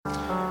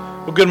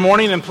Well, good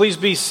morning, and please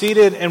be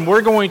seated. And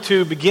we're going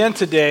to begin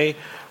today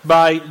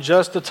by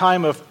just a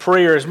time of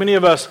prayer. As many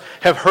of us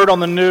have heard on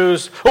the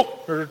news,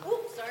 they're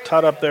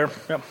tied up there.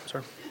 Yep,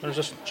 sorry.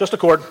 There's just a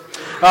cord.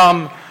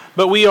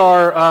 But we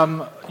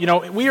are,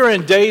 we are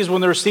in days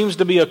when there seems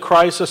to be a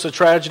crisis, a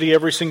tragedy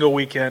every single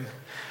weekend.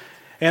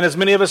 And as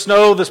many of us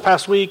know, this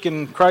past week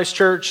in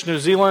Christchurch, New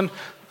Zealand,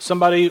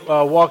 somebody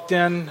walked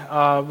in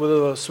with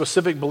a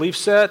specific belief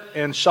set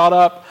and shot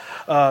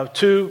up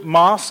 2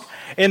 mosques.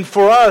 And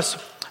for us,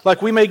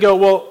 like we may go,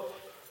 well,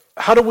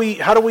 how do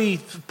we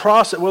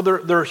process? Well,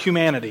 they're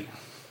humanity,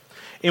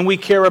 and we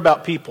care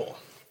about people.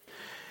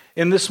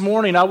 And this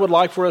morning, I would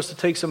like for us to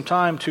take some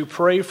time to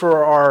pray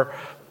for our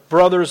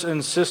brothers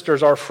and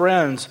sisters, our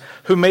friends,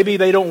 who maybe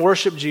they don't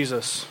worship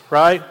Jesus,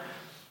 right?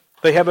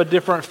 They have a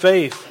different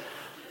faith.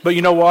 But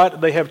you know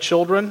what? They have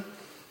children,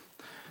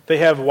 they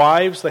have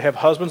wives, they have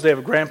husbands, they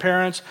have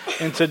grandparents,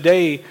 and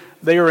today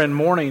they are in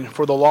mourning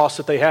for the loss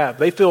that they have.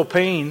 They feel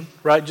pain,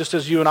 right, just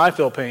as you and I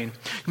feel pain.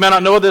 You may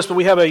not know this, but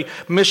we have a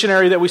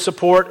missionary that we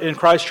support in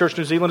Christchurch,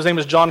 New Zealand. His name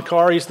is John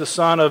Carr. He's the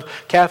son of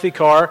Kathy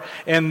Carr.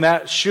 And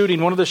that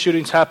shooting, one of the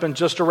shootings happened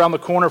just around the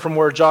corner from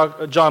where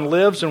John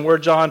lives and where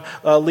John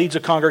leads a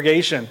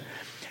congregation.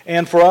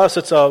 And for us,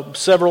 it's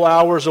several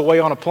hours away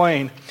on a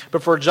plane.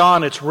 But for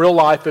John, it's real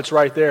life. It's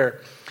right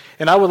there.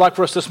 And I would like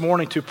for us this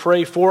morning to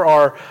pray for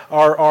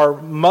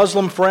our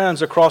Muslim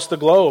friends across the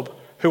globe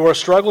who are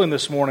struggling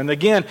this morning.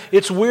 Again,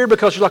 it's weird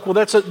because you're like, well,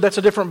 that's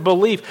a different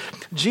belief.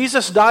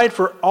 Jesus died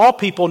for all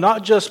people,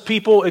 not just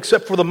people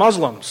except for the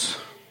Muslims.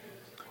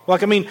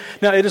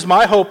 Now it is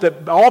my hope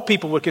that all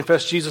people would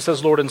confess Jesus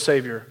as Lord and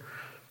Savior.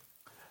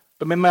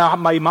 But may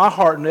my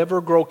heart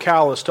never grow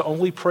callous to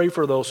only pray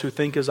for those who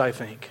think as I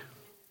think.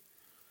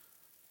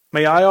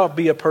 May I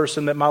be a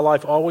person that my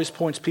life always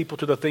points people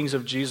to the things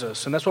of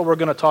Jesus. And that's what we're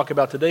going to talk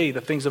about today, the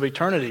things of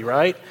eternity,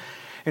 right?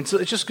 And so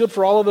it's just good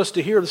for all of us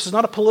to hear. This is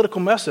not a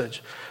political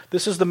message.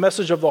 This is the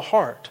message of the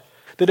heart.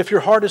 That if your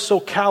heart is so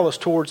callous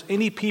towards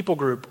any people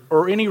group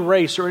or any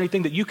race or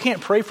anything that you can't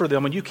pray for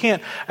them and you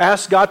can't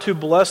ask God to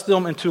bless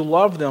them and to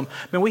love them,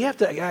 man, we have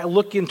to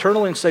look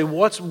internally and say,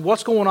 what's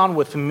going on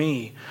with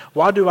me?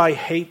 Why do I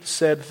hate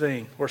said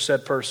thing or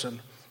said person?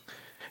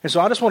 And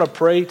so I just want to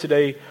pray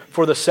today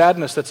for the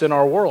sadness that's in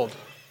our world.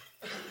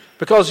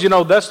 Because,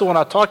 that's the one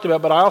I talked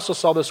about, but I also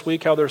saw this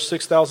week how there's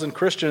 6,000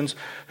 Christians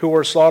who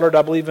were slaughtered,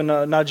 I believe, in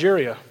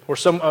Nigeria. Or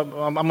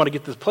I'm going to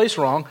get this place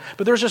wrong,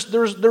 but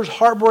there's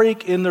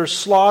heartbreak and there's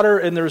slaughter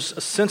and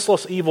there's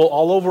senseless evil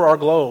all over our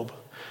globe,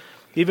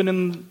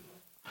 even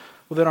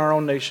within our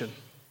own nation.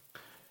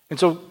 And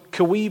so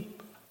can we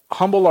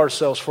humble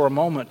ourselves for a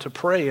moment to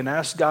pray and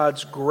ask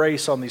God's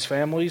grace on these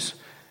families,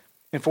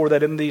 and for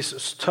that in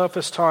these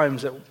toughest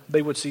times that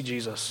they would see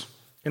Jesus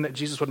and that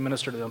Jesus would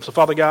minister to them. So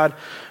Father God,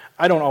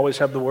 I don't always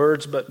have the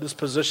words, but this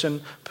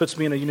position puts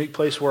me in a unique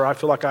place where I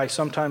feel like I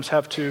sometimes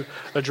have to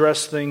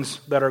address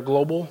things that are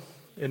global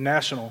and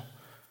national.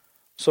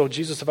 So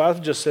Jesus, if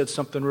I've just said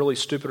something really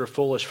stupid or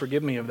foolish,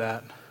 forgive me of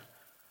that.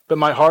 But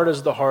my heart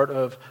is the heart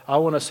of, I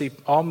want to see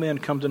all men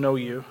come to know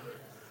you.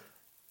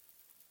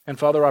 And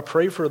Father, I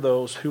pray for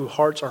those whose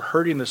hearts are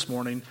hurting this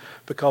morning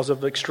because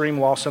of the extreme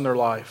loss in their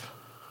life.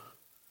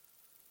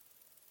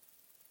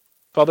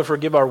 Father,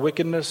 forgive our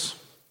wickedness.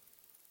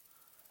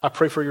 I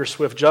pray for your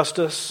swift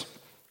justice.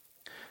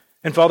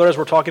 And Father, as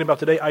we're talking about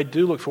today, I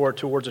do look forward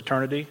towards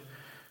eternity.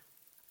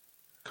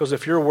 Because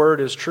if your word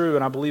is true,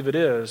 and I believe it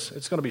is,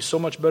 it's going to be so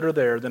much better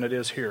there than it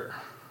is here.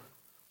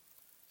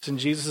 It's in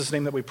Jesus'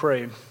 name that we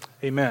pray.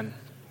 Amen.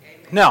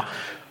 Now,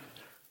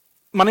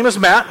 my name is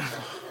Matt.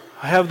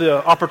 I have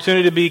the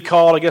opportunity to be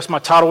called, I guess my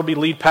title would be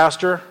lead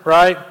pastor,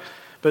 right?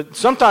 But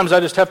sometimes I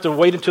just have to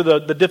wade into the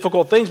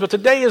difficult things. But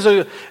today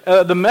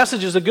the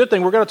message is a good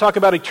thing. We're going to talk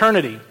about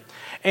eternity.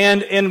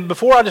 And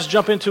before I just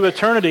jump into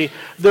eternity,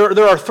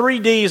 there are 3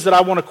 Ds that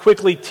I want to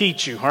quickly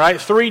teach you, all right?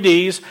 3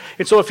 Ds.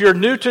 And so if you're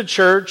new to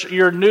church,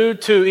 you're new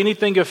to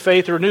anything of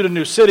faith, or new to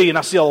New City, and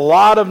I see a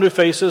lot of new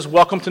faces,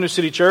 welcome to New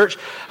City Church.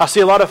 I see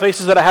a lot of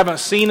faces that I haven't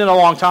seen in a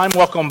long time,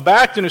 welcome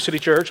back to New City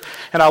Church.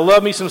 And I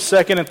love me some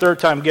second and third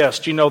time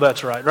guests. You know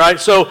that's right?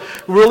 So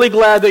really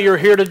glad that you're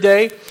here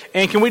today.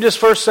 And can we just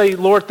first say,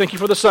 Lord, thank you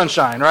for the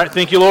sunshine, right?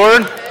 Thank you,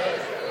 Lord.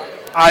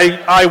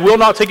 I will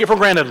not take it for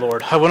granted,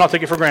 Lord. I will not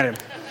take it for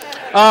granted.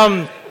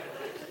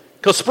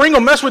 Because spring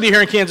will mess with you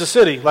here in Kansas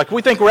City. Like,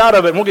 we think we're out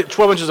of it, and we'll get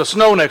 12 inches of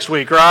snow next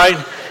week, right?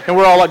 And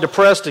we're all, like,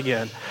 depressed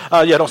again.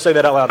 Don't say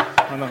that out loud.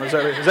 I don't know. Is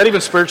that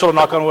even spiritual to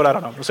knock on wood? I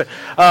don't know. We'll say.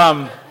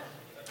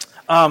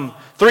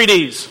 3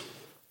 Ds.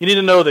 You need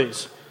to know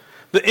these.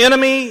 The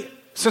enemy,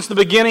 since the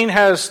beginning,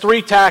 has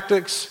 3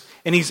 tactics,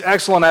 and he's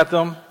excellent at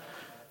them.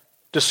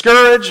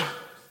 Discourage,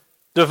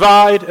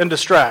 divide, and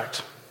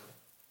distract.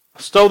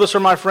 I stole this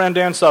from my friend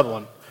Dan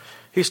Sutherland.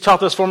 He's taught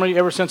this for me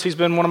ever since he's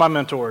been one of my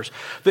mentors.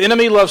 The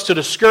enemy loves to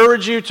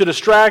discourage you, to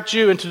distract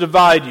you, and to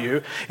divide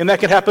you. And that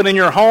can happen in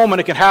your home, and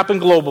it can happen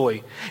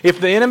globally. If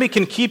the enemy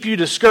can keep you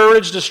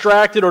discouraged,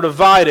 distracted, or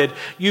divided,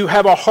 you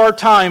have a hard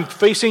time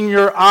facing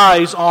your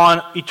eyes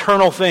on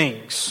eternal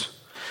things.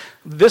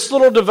 This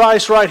little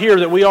device right here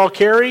that we all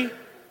carry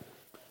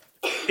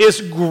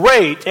is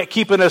great at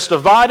keeping us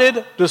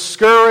divided,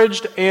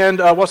 discouraged, and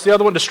what's the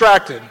other one?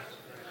 Distracted.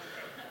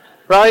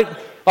 Right?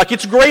 Like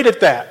it's great at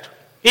that.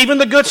 Even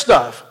the good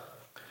stuff.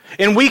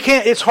 And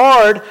it's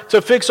hard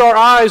to fix our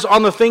eyes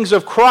on the things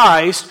of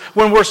Christ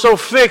when we're so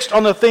fixed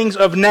on the things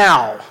of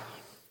now.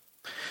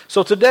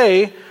 So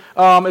today,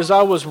 as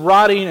I was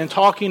writing and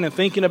talking and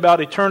thinking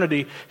about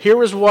eternity,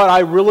 here is what I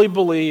really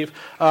believe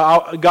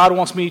God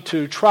wants me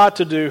to try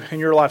to do in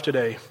your life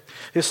today.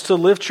 Is to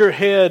lift your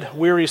head,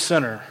 weary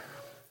sinner.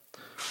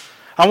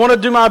 I want to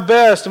do my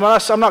best. And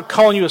I'm not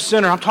calling you a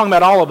sinner. I'm talking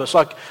about all of us.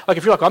 Like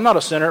if you're like, I'm not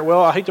a sinner,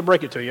 well, I hate to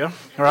break it to you. All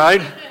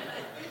right?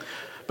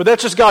 But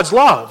that's just God's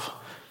love.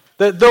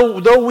 That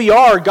though we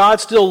are,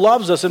 God still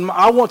loves us. And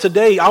I want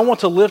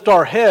to lift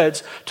our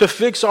heads to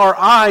fix our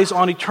eyes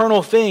on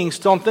eternal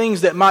things, on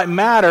things that might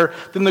matter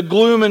than the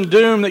gloom and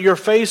doom that you're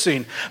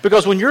facing.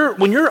 Because when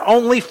you're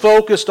only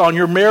focused on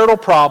your marital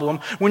problem,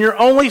 when you're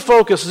only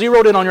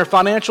zeroed in on your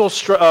financial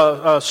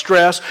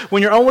stress,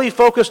 when you're only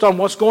focused on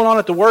what's going on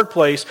at the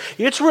workplace,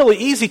 it's really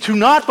easy to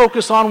not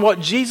focus on what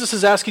Jesus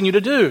is asking you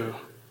to do.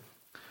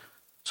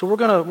 So we're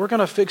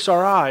gonna fix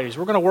our eyes.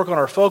 We're gonna work on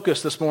our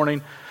focus this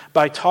morning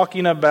by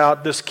talking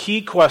about this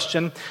key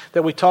question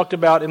that we talked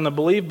about in the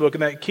Believe book,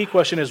 and that key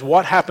question is,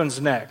 what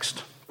happens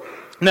next?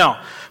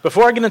 Now,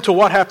 before I get into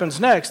what happens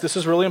next, this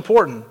is really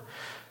important.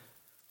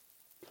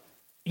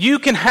 You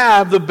can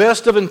have the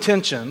best of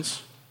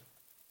intentions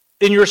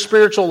in your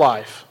spiritual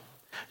life.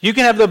 You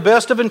can have the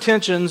best of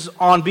intentions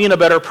on being a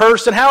better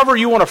person, however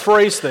you want to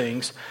phrase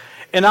things.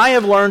 And I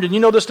have learned, and you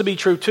know this to be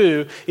true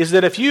too, is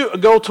that if you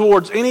go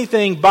towards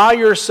anything by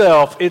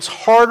yourself, it's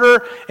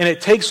harder and it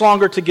takes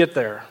longer to get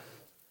there.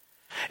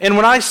 And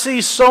when I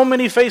see so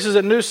many faces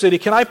at New City,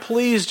 can I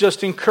please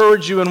just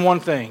encourage you in one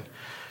thing?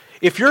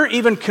 If you're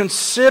even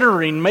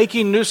considering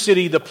making New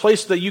City the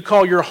place that you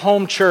call your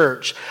home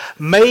church,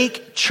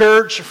 make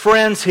church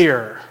friends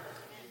here.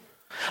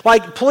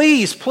 Like,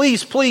 please,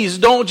 please, please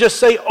don't just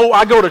say, oh,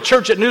 I go to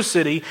church at New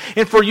City.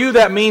 And for you,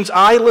 that means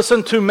I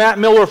listen to Matt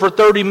Miller for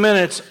 30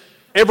 minutes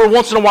every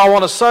once in a while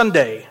on a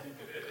Sunday.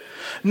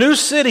 New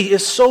City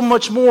is so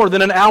much more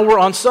than an hour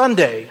on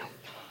Sunday.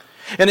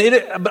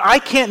 But I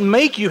can't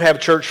make you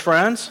have church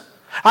friends.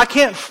 I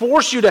can't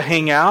force you to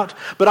hang out,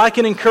 but I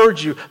can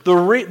encourage you.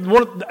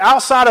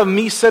 Outside of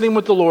me sitting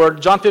with the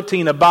Lord, John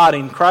 15,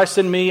 abiding, Christ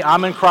in me,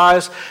 I'm in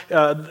Christ,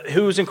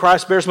 who's in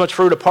Christ bears much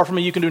fruit, apart from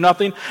me you can do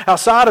nothing.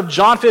 Outside of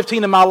John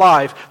 15 in my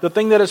life, the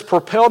thing that has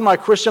propelled my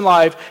Christian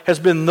life has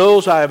been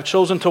those I have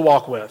chosen to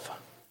walk with.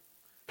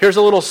 Here's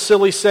a little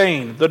silly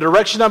saying: the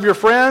direction of your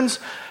friends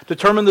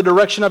determine the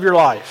direction of your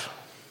life.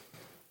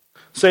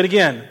 Say it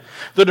again.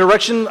 The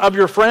direction of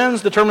your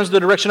friends determines the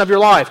direction of your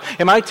life.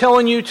 Am I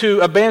telling you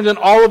to abandon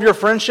all of your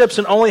friendships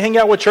and only hang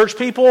out with church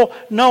people?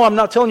 No, I'm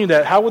not telling you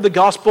that. How would the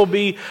gospel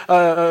be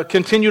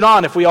continued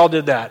on if we all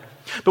did that?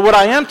 But what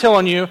I am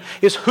telling you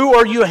is, who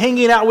are you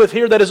hanging out with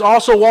here that is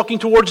also walking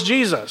towards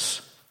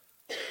Jesus?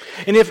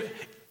 And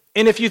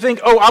if you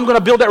think, oh, I'm going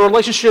to build that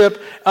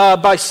relationship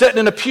by sitting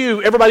in a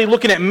pew, everybody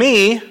looking at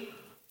me,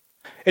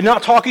 and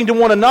not talking to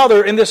one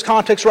another in this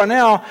context right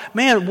now,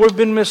 man, we've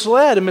been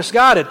misled and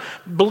misguided.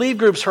 Believe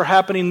groups are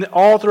happening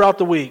all throughout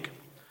the week.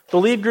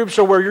 Believe groups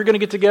are where you're going to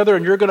get together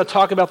and you're going to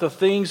talk about the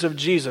things of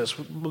Jesus.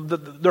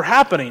 They're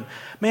happening.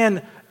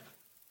 Man,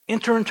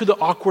 enter into the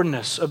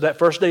awkwardness of that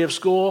first day of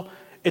school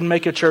and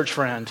make a church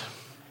friend.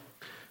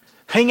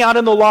 Hang out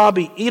in the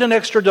lobby, eat an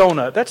extra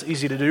donut. That's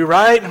easy to do,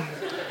 right?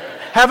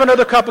 Have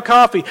another cup of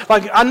coffee.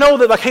 Like, I know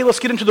that, like, hey, let's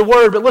get into the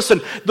Word, but listen,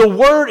 the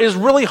Word is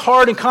really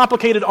hard and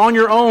complicated on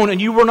your own,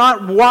 and you were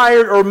not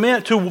wired or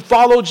meant to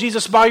follow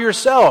Jesus by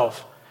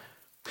yourself.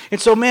 And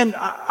so, man,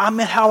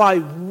 how I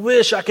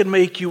wish I could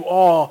make you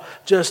all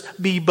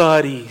just be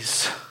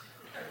buddies.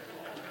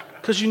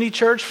 Because you need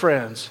church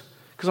friends.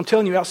 Because I'm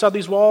telling you, outside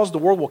these walls, the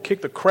world will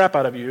kick the crap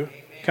out of you.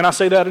 Can I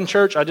say that in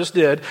church? I just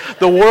did.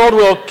 The world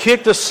will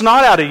kick the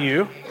snot out of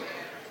you.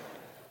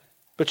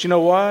 But you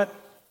know what?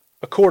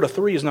 A cord of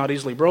 3 is not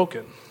easily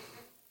broken.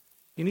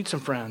 You need some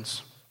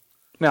friends.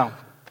 Now,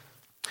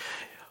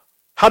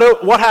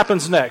 what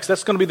happens next?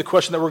 That's going to be the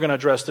question that we're going to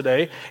address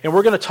today. And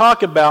we're going to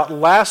talk about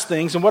last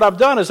things. And what I've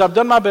done is I've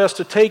done my best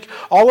to take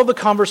all of the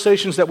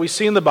conversations that we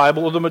see in the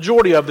Bible, or the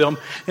majority of them,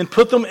 and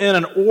put them in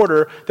an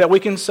order that we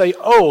can say,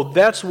 oh,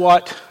 that's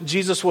what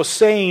Jesus was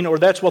saying, or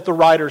that's what the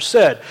writer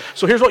said.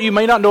 So here's what you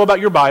may not know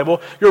about your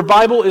Bible. Your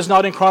Bible is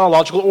not in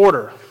chronological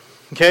order.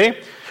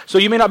 Okay? So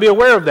you may not be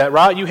aware of that,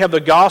 right? You have the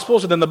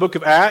Gospels and then the book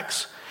of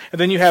Acts,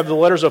 and then you have the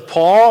letters of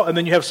Paul, and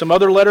then you have some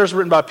other letters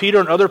written by Peter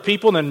and other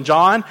people, and then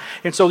John.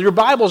 And so your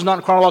Bible is not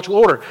in chronological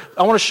order.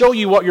 I want to show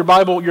you what your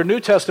Bible, your New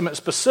Testament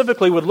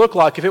specifically, would look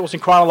like if it was in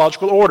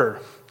chronological order.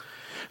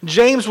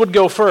 James would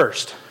go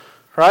first,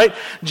 right?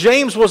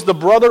 James was the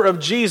brother of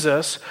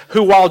Jesus,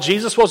 who, while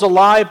Jesus was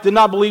alive, did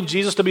not believe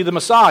Jesus to be the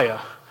Messiah.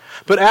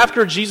 But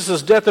after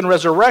Jesus' death and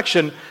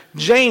resurrection,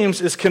 James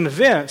is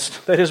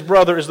convinced that his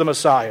brother is the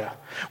Messiah,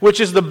 which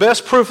is the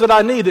best proof that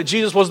I need that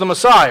Jesus was the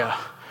Messiah.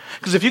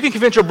 Because if you can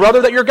convince your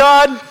brother that you're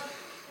God,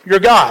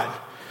 you're God.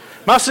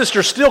 My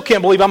sister still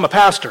can't believe I'm a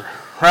pastor,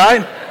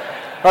 right?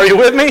 Are you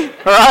with me?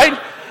 All right?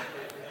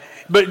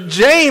 But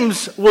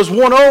James was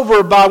won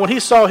over by when he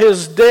saw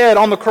his dead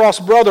on the cross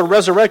brother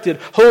resurrected,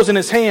 holes in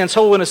his hands,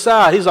 hole in his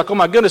side. He's like, oh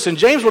my goodness. And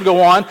James would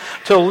go on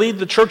to lead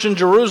the church in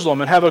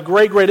Jerusalem and have a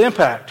great, great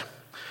impact.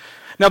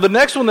 Now the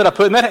next one that I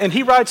put in that, and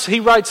he writes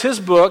his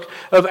book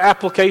of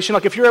application.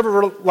 Like if you're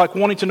ever like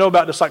wanting to know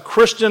about just like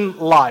Christian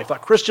life,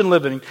 like Christian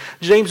living,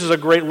 James is a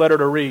great letter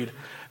to read.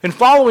 And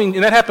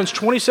that happens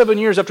 27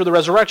 years after the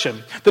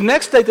resurrection. The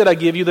next date that I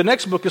give you, the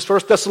next book is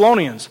 1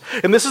 Thessalonians.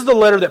 And this is the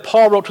letter that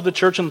Paul wrote to the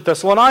church in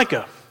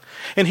Thessalonica.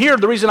 And here,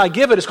 the reason I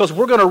give it is because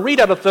we're going to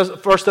read out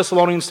of 1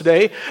 Thessalonians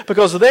today,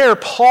 because there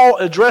Paul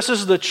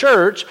addresses the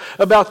church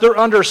about their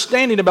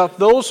understanding about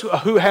those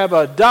who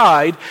have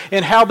died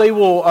and how they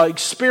will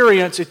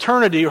experience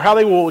eternity or how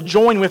they will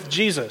join with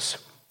Jesus.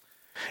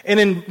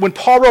 And when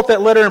Paul wrote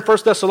that letter in 1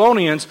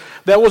 Thessalonians,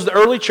 that was the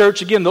early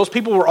church. Again, those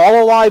people were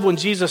all alive when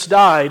Jesus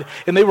died,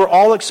 and they were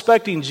all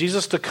expecting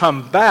Jesus to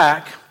come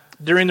back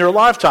during their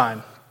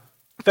lifetime.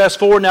 Fast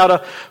forward now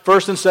to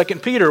 1 and 2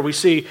 Peter. We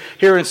see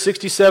here in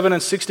 67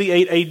 and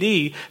 68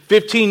 AD,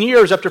 15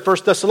 years after 1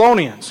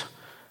 Thessalonians.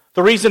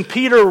 The reason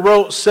Peter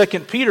wrote 2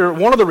 Peter,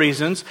 one of the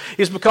reasons,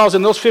 is because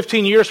in those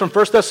 15 years from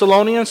 1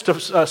 Thessalonians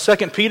to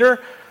 2 Peter,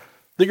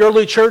 the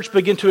early church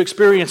began to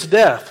experience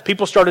death.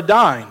 People started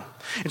dying.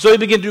 And so they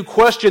begin to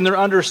question their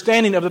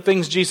understanding of the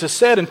things Jesus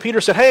said. And Peter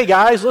said, hey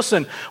guys,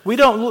 listen,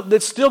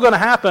 it's still going to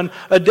happen.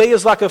 A day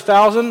is like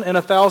 1,000 and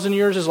 1,000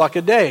 years is like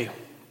a day.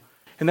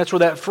 And that's where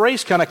that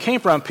phrase kind of came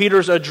from.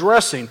 Peter's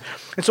addressing.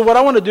 And so what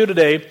I want to do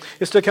today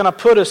is to kind of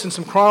put us in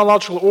some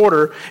chronological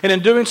order. And in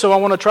doing so, I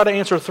want to try to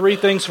answer three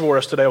things for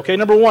us today. Okay,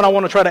 number one, I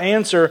want to try to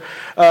answer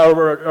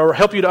or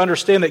help you to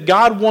understand that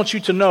God wants you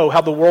to know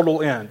how the world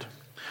will end.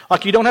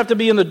 Like you don't have to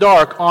be in the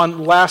dark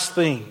on last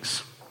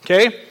things.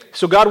 Okay?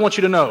 So God wants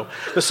you to know.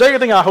 The second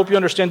thing I hope you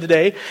understand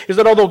today is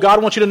that although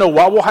God wants you to know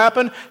what will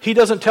happen, He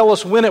doesn't tell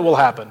us when it will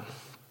happen.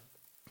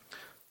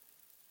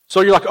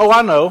 So you're like, oh,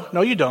 I know.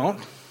 No, you don't.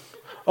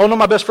 Oh, no,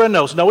 my best friend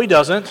knows. No, he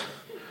doesn't.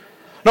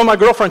 No, my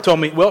girlfriend told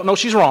me. Well, no,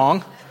 she's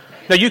wrong.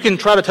 Now, you can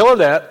try to tell her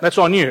that. That's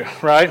on you,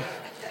 right?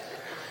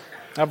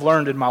 I've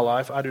learned in my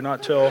life, I do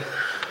not tell.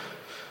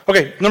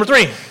 Okay, number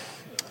three.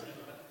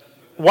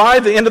 Why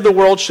the end of the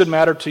world should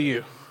matter to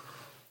you.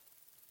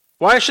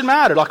 Why it should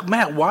matter. Like,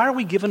 Matt, why are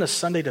we giving a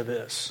Sunday to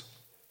this?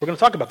 We're going to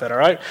talk about that, all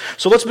right?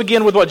 So let's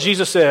begin with what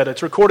Jesus said.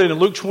 It's recorded in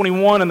Luke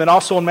 21 and then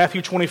also in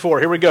Matthew 24.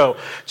 Here we go.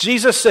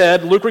 Jesus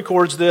said, Luke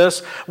records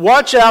this,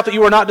 watch out that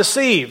you are not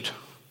deceived.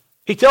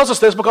 He tells us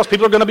this because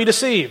people are going to be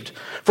deceived.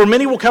 For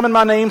many will come in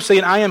my name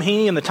saying, I am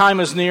He, and the time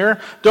is near.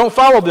 Don't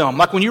follow them.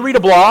 Like when you read a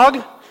blog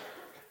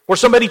or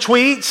somebody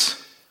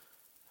tweets,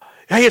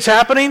 hey, it's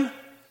happening.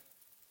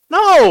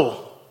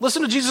 No.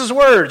 Listen to Jesus'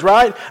 words,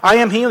 right? I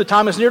am He, and the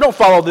time is near. Don't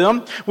follow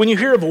them. When you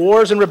hear of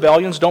wars and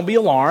rebellions, don't be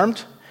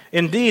alarmed.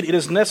 Indeed, it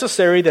is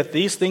necessary that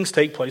these things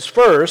take place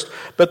first,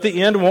 but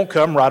the end won't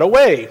come right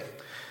away.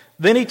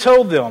 Then He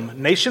told them,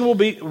 nation will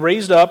be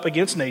raised up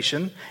against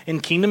nation,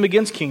 and kingdom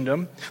against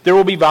kingdom. There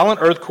will be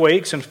violent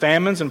earthquakes and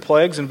famines and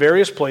plagues in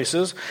various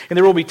places, and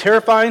there will be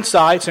terrifying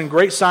sights and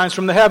great signs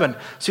from the heaven.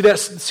 See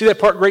that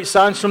part, great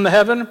signs from the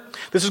heaven?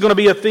 This is going to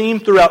be a theme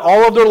throughout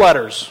all of their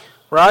letters,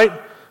 right?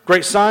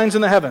 Great signs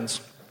in the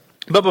heavens.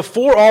 But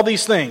before all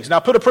these things,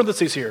 now put a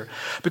parenthesis here,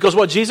 because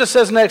what Jesus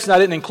says next, and I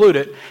didn't include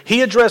it,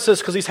 He addresses,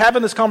 because He's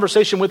having this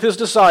conversation with His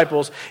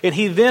disciples, and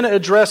He then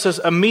addresses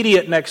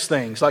immediate next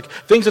things, like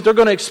things that they're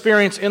going to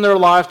experience in their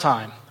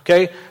lifetime,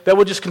 okay? That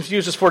would just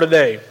confuse us for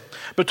today.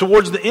 But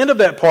towards the end of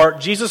that part,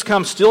 Jesus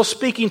comes still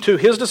speaking to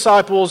His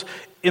disciples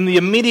in the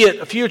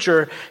immediate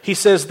future. He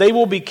says they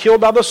will be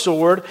killed by the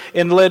sword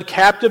and led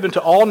captive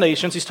into all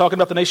nations. He's talking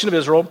about the nation of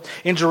Israel.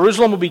 And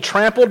Jerusalem will be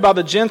trampled by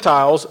the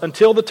Gentiles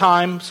until the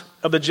times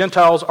of the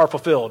Gentiles are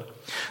fulfilled.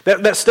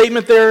 That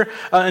statement there,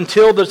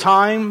 until the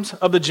times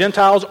of the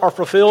Gentiles are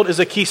fulfilled,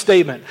 is a key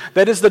statement.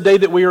 That is the day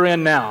that we are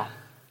in now.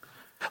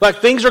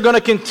 Like things are going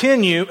to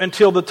continue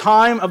until the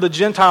time of the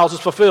Gentiles is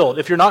fulfilled.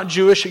 If you're not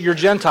Jewish, you're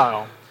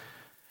Gentile.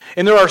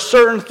 And there are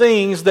certain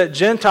things that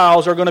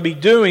Gentiles are going to be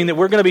doing, that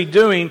we're going to be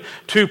doing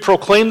to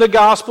proclaim the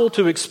gospel,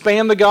 to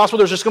expand the gospel.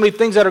 There's just going to be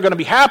things that are going to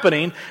be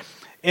happening,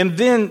 and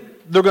then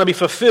they're going to be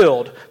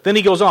fulfilled. Then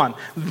he goes on.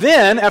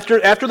 Then,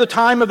 after the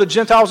time of the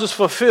Gentiles is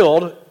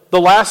fulfilled,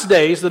 the last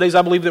days, the days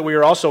I believe that we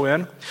are also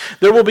in,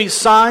 there will be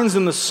signs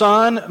in the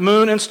sun,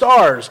 moon, and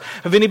stars.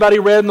 Have anybody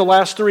read in the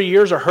last 3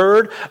 years or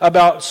heard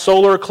about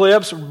solar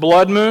eclipse,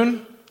 blood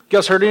moon? You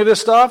guys heard any of this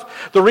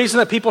stuff? The reason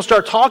that people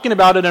start talking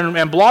about it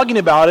and blogging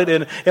about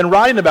it and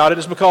writing about it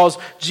is because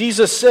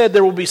Jesus said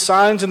there will be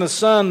signs in the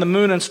sun, the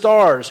moon, and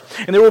stars.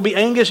 And there will be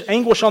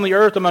anguish on the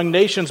earth among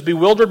nations,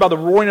 bewildered by the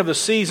roaring of the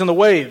seas and the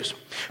waves.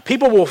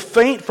 People will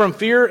faint from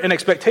fear and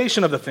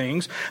expectation of the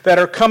things that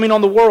are coming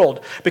on the world,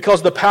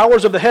 because the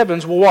powers of the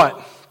heavens will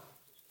what?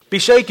 Be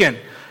shaken.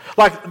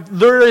 Like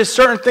there is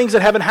certain things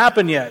that haven't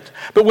happened yet.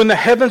 But when the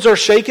heavens are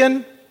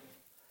shaken,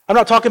 I'm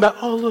not talking about,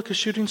 oh, look, a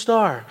shooting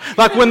star.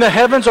 Like when the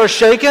heavens are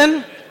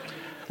shaken,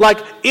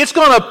 like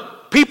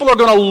people are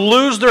going to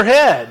lose their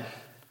head.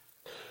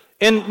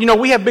 And,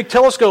 we have big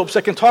telescopes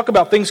that can talk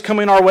about things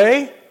coming our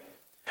way.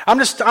 I'm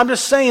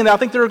just saying that I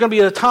think there's going to be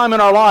a time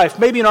in our life,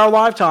 maybe in our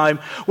lifetime,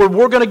 where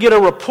we're going to get a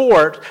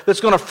report that's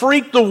going to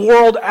freak the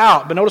world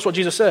out. But notice what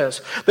Jesus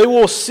says. They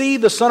will see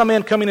the Son of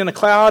Man coming in a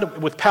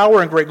cloud with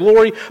power and great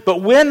glory.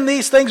 But when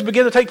these things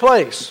begin to take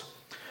place,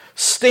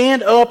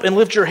 stand up and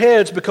lift your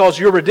heads because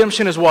your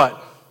redemption is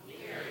what?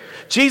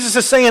 Jesus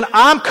is saying,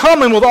 I'm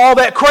coming with all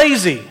that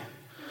crazy.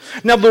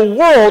 Now the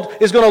world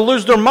is going to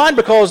lose their mind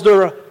because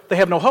they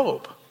have no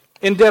hope.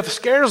 And death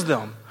scares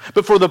them.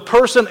 But for the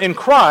person in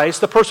Christ,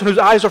 the person whose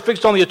eyes are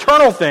fixed on the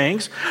eternal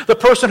things, the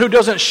person who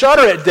doesn't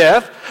shudder at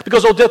death,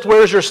 because, oh, death,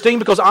 where is your sting?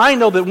 Because I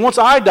know that once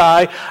I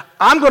die,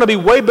 I'm going to be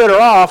way better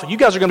off. You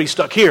guys are going to be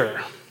stuck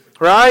here,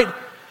 right?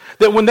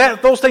 That when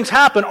those things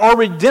happen, our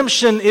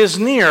redemption is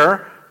near,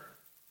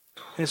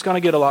 and it's going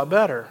to get a lot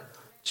better.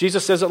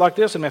 Jesus says it like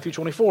this in Matthew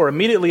 24.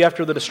 Immediately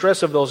after the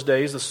distress of those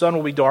days, the sun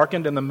will be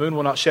darkened and the moon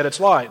will not shed its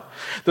light.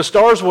 The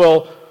stars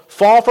will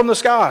fall from the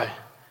sky,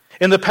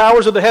 and the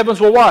powers of the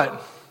heavens will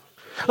what?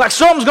 Like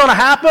something's going to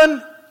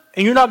happen,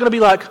 and you're not going to be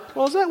like,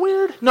 well, is that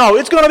weird? No,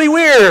 it's going to be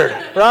weird,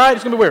 right?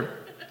 It's going to be weird.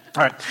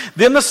 All right.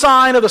 Then the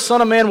sign of the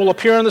Son of Man will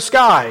appear in the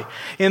sky,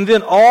 and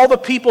then all the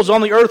peoples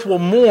on the earth will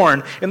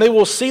mourn, and they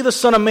will see the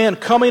Son of Man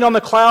coming on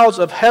the clouds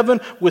of heaven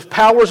with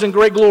powers and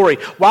great glory.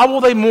 Why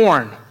will they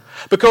mourn?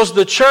 Because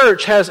the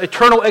church has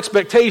eternal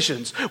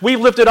expectations. We've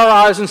lifted our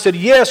eyes and said,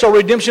 yes, our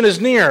redemption is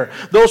near.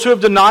 Those who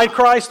have denied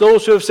Christ,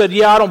 those who have said,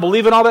 yeah, I don't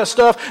believe in all that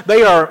stuff,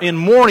 they are in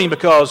mourning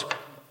because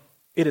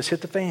it has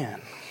hit the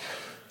fan.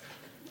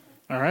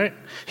 All right?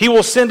 He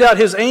will send out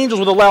his angels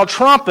with a loud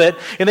trumpet,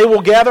 and they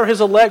will gather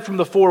his elect from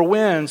the four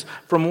winds,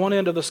 from one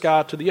end of the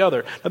sky to the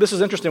other. Now, this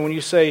is interesting. When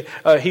you say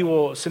he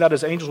will send out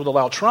his angels with a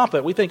loud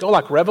trumpet, we think, oh,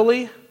 like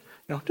Reveille?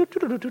 You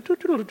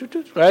know,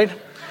 right?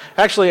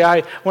 Actually,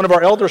 one of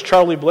our elders,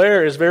 Charlie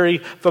Blair, is very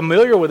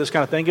familiar with this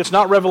kind of thing. It's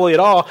not Reveille at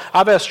all.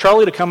 I've asked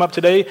Charlie to come up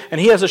today, and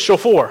he has a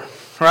shofar,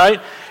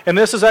 right? And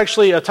this is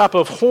actually a type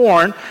of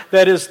horn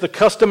that is the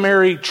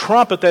customary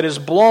trumpet that is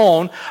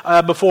blown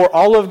before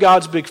all of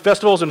God's big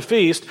festivals and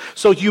feasts.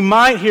 So you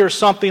might hear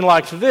something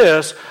like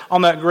this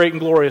on that great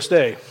and glorious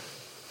day.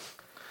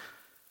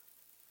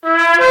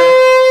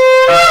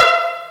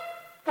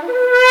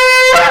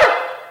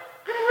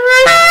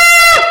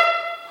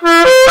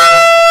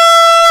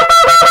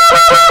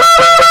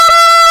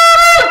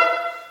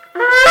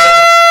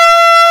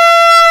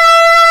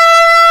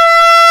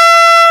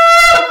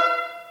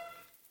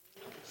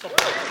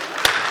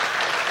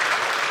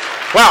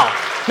 Wow.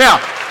 Now,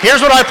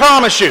 here's what I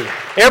promise you.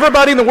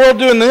 Everybody in the world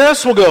doing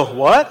this will go,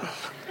 what?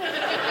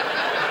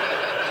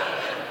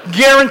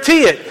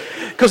 Guarantee it.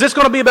 Because it's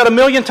going to be about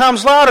 1,000,000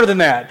 times louder than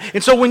that.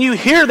 And so when you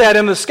hear that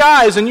in the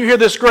skies and you hear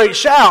this great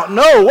shout,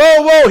 no,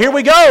 whoa, here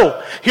we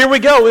go. Here we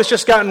go. It's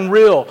just gotten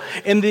real.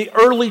 And the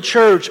early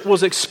church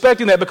was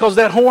expecting that because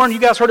that horn, you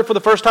guys heard it for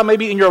the first time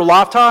maybe in your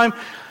lifetime.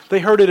 They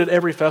heard it at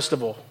every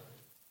festival.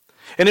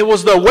 And it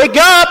was the wake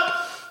up,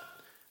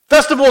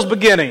 festival's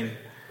beginning.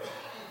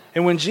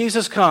 And when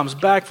Jesus comes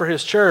back for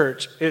his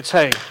church, it's,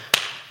 hey,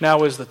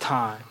 now is the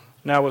time.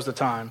 Now is the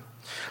time.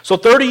 So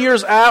 30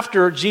 years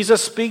after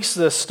Jesus speaks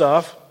this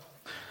stuff,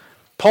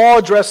 Paul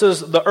addresses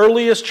the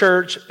earliest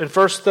church in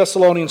 1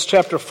 Thessalonians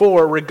chapter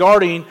 4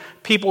 regarding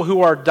people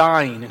who are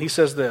dying. And he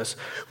says this,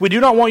 we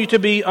do not want you to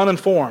be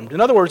uninformed. In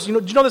other words, do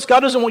you know this? God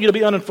doesn't want you to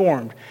be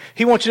uninformed.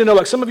 He wants you to know,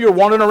 like some of you are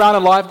wandering around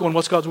in life going,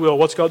 what's God's will?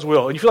 What's God's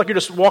will? And you feel like you're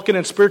just walking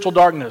in spiritual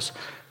darkness.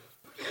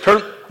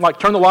 Turn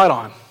the light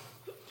on.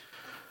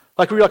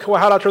 Like, we're like, well,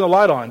 how do I turn the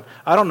light on?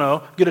 I don't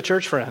know. Get a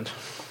church friend,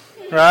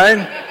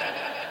 right?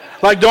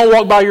 Like, don't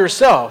walk by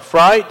yourself,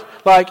 right?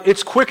 Like,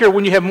 it's quicker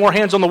when you have more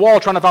hands on the wall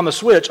trying to find the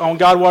switch on,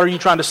 God, what are you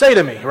trying to say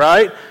to me,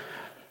 right?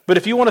 But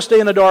if you want to stay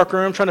in the dark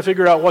room trying to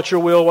figure out what's your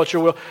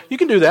will, you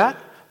can do that,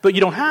 but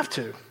you don't have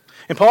to.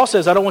 And Paul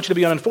says, I don't want you to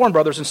be uninformed,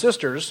 brothers and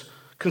sisters,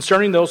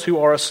 concerning those who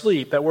are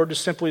asleep. That word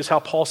just simply is how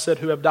Paul said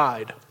who have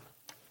died.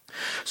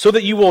 So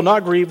that you will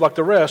not grieve like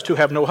the rest who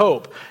have no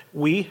hope.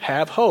 We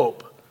have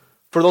hope.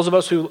 For those of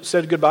us who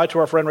said goodbye to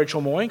our friend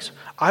Rachel Moings,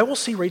 I will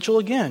see Rachel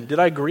again. Did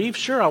I grieve?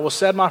 Sure, I was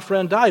sad my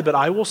friend died, but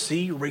I will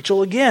see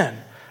Rachel again.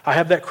 I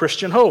have that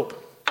Christian hope.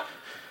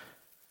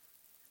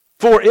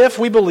 For if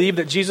we believe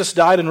that Jesus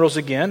died and rose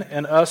again,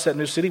 and us at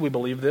New City, we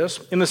believe this,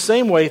 in the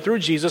same way, through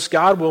Jesus,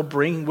 God will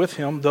bring with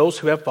him those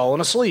who have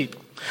fallen asleep.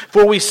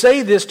 For we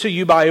say this to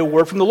you by a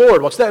word from the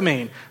Lord. What's that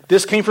mean?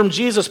 This came from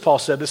Jesus, Paul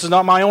said. This is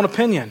not my own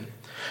opinion.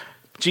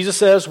 Jesus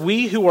says,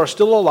 we who are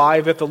still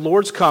alive at the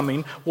Lord's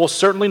coming will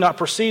certainly not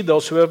precede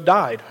those who have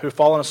died, who have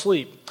fallen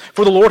asleep.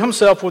 For the Lord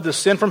himself will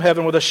descend from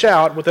heaven with a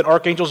shout, with an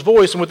archangel's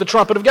voice, and with the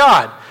trumpet of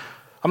God.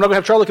 I'm not going to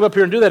have Charlie come up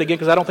here and do that again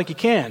because I don't think he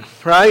can,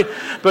 right?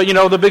 But,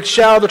 the big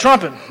shout of the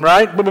trumpet,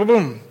 right? Boom, boom,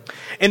 boom.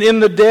 And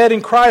in the dead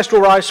in Christ will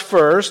rise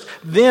first.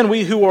 Then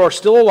we who are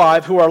still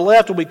alive, who are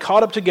left, will be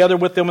caught up together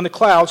with them in the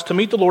clouds to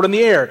meet the Lord in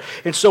the air.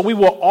 And so we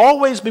will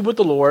always be with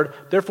the Lord.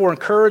 Therefore,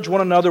 encourage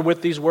one another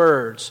with these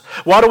words.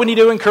 Why do we need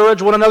to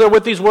encourage one another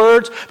with these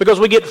words? Because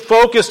we get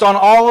focused on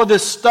all of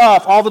this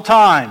stuff all the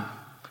time.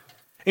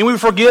 And we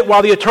forget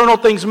why the eternal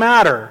things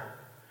matter.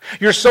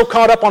 You're so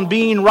caught up on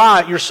being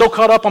right. You're so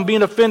caught up on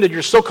being offended.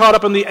 You're so caught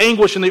up in the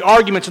anguish and the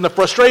arguments and the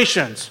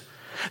frustrations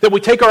that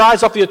we take our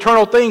eyes off the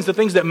eternal things, the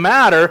things that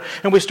matter,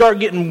 and we start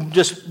getting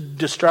just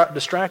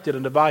distracted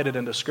and divided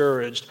and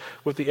discouraged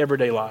with the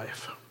everyday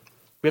life.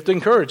 We have to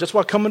encourage. That's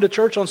why coming to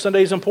church on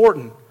Sunday is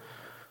important.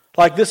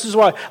 This is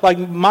why,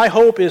 my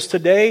hope is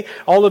today,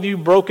 all of you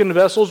broken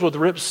vessels with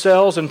ripped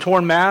cells and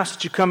torn masks,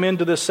 that you come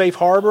into this safe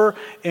harbor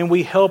and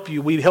we help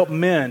you, we help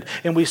mend,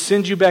 and we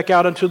send you back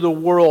out into the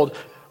world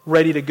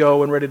ready to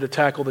go and ready to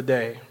tackle the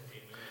day.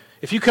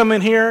 If you come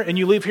in here and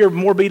you leave here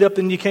more beat up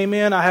than you came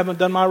in, I haven't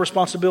done my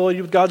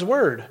responsibility with God's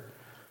Word.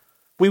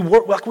 We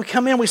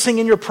come in, we sing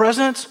in your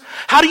presence.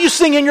 How do you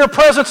sing in your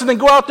presence and then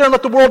go out there and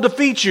let the world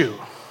defeat you?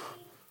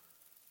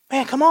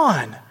 Man, come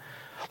on.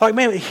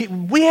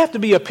 We have to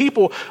be a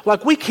people,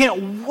 we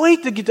can't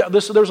wait to get to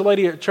this. There was a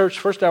lady at church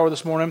first hour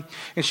this morning,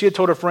 and she had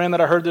told a friend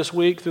that I heard this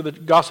week through the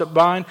gossip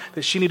vine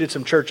that she needed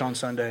some church on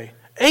Sunday.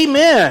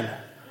 Amen.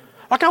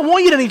 I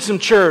want you to need some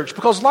church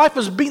because life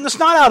is beating the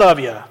snot out of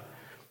you.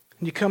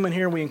 And you come in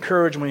here and we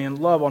encourage and we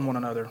love on one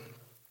another.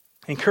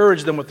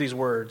 Encourage them with these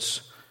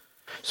words.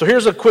 So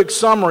here's a quick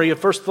summary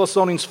of 1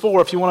 Thessalonians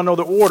 4 if you want to know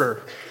the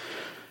order.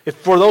 If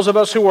for those of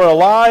us who are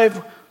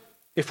alive,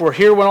 if we're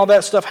here when all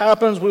that stuff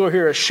happens, we will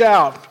hear a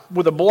shout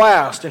with a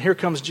blast, and here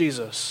comes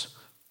Jesus.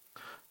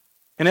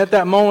 And at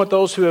that moment,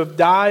 those who have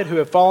died, who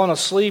have fallen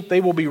asleep, they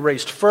will be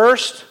raised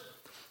first,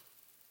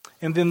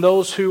 and then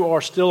those who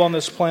are still on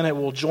this planet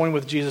will join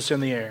with Jesus in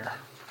the air.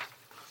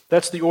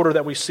 That's the order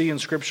that we see in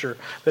Scripture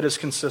that is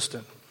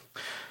consistent.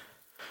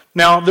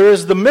 Now, there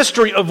is the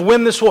mystery of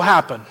when this will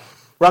happen.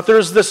 Right?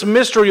 There's this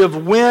mystery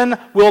of when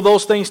will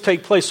those things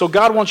take place. So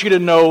God wants you to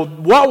know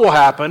what will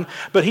happen,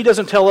 but He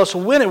doesn't tell us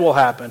when it will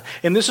happen.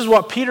 And this is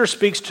what Peter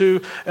speaks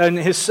to in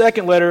his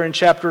second letter in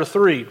chapter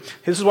 3.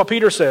 This is what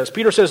Peter says.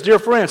 Peter says, "Dear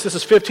friends," this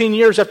is 15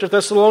 years after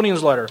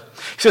Thessalonians' letter.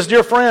 He says,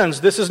 "Dear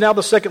friends, this is now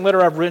the second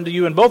letter I've written to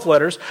you in both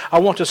letters. I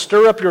want to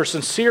stir up your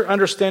sincere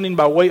understanding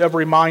by way of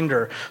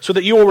reminder, so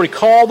that you will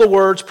recall the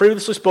words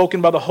previously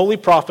spoken by the holy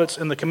prophets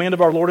and the command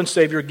of our Lord and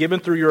Savior given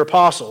through your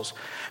apostles."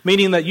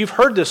 Meaning that you've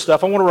heard this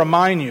stuff, I want to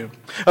remind you.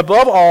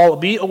 Above all,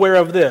 be aware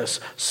of this.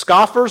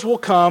 Scoffers will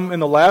come in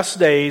the last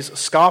days,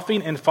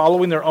 scoffing and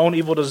following their own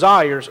evil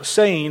desires,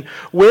 saying,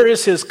 "Where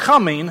is His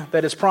coming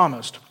that is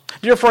promised?"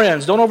 Dear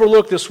friends, don't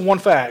overlook this one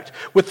fact.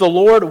 With the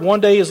Lord, one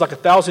day is like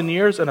 1,000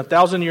 years, and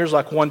 1,000 years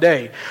like one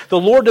day. The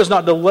Lord does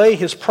not delay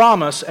His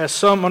promise, as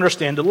some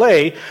understand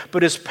delay,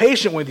 but is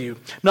patient with you,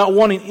 not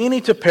wanting any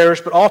to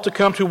perish, but all to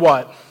come to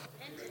what?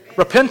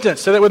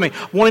 Repentance. Say that with me.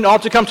 Wanting all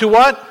to come to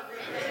what?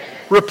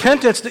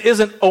 Repentance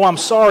isn't, "Oh, I'm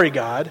sorry,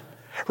 God."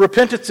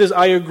 Repentance is,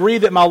 "I agree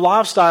that my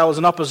lifestyle is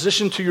in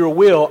opposition to your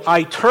will.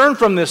 I turn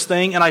from this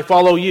thing and I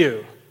follow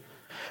you."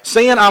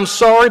 Saying, "I'm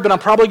sorry, but I'm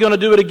probably going to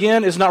do it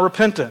again," is not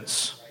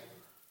repentance.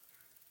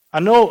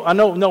 I know.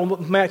 No,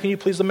 Matt, can you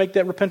please make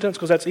that repentance?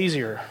 Because that's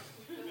easier.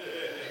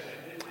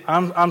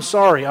 I'm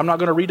sorry. I'm not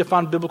going to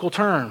redefine biblical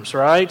terms,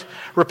 right?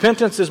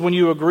 Repentance is when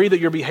you agree that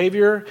your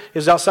behavior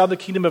is outside the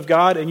kingdom of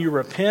God and you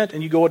repent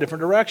and you go a different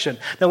direction.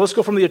 Now let's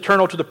go from the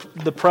eternal to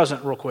the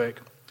present real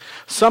quick.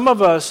 Some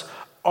of us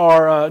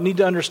need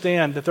to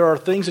understand that there are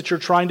things that you're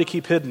trying to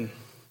keep hidden.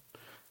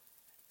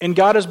 And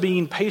God is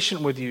being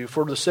patient with you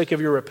for the sake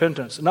of your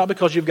repentance, not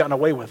because you've gotten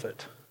away with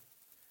it.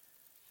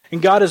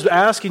 And God is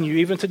asking you,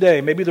 even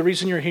today, maybe the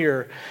reason you're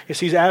here is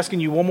He's asking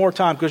you one more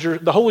time, because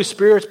the Holy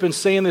Spirit's been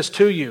saying this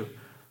to you,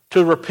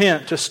 to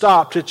repent, to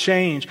stop, to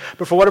change.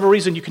 But for whatever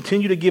reason, you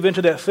continue to give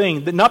into that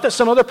thing. Not that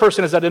some other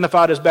person is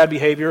identified as bad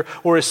behavior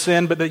or as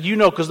sin, but that you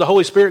know, because the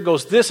Holy Spirit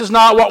goes, "This is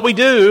not what we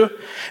do,"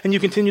 and you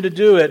continue to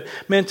do it.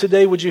 Man,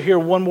 today would you hear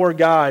one more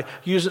God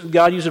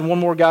using one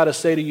more guy to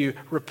say to you,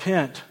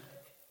 repent.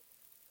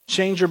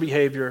 Change your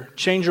behavior,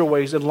 change your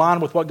ways, in line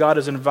with what God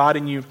is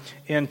inviting you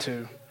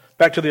into.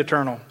 Back to the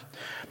eternal.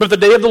 "But the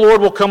day of the Lord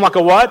will come like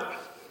a what?"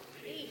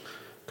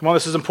 Come on,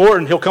 this is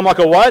important. He'll come like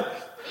a what?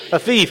 A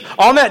thief.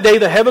 "On that day,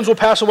 the heavens will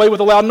pass away with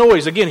a loud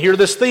noise." Again, hear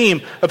this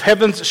theme of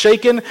heavens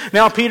shaken.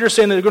 Now Peter's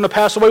saying that they're going to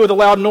pass away with a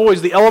loud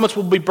noise. The elements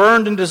will be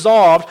burned and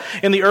dissolved,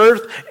 and the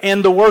earth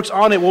and the works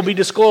on it will be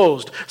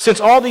disclosed. Since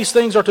all these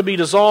things are to be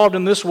dissolved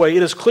in this way,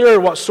 it is clear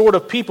what sort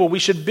of people we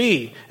should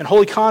be in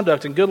holy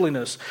conduct and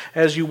goodliness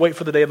as you wait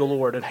for the day of the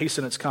Lord and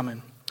hasten its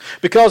coming.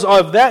 Because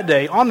of that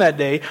day, on that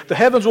day, the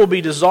heavens will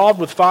be dissolved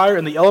with fire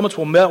and the elements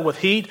will melt with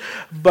heat.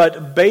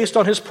 But based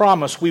on His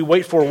promise, we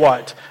wait for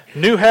what?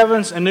 New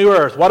heavens and new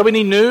earth. Why do we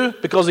need new?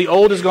 Because the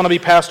old is going to be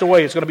passed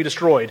away. It's going to be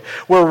destroyed.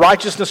 Where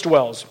righteousness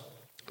dwells.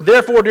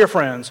 Therefore, dear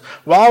friends,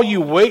 while you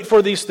wait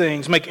for these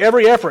things, make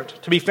every effort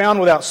to be found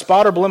without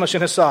spot or blemish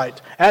in His sight,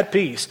 at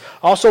peace.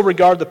 Also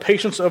regard the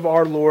patience of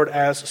our Lord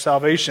as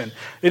salvation.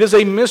 It is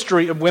a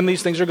mystery of when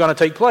these things are going to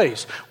take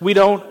place. We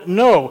don't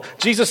know.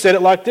 Jesus said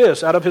it like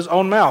this, out of His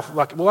own mouth.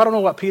 I don't know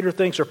what Peter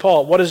thinks or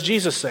Paul. What does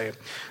Jesus say?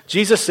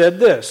 Jesus said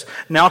this,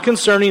 "Now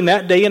concerning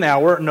that day and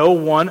hour, no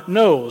one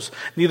knows,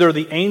 neither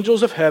the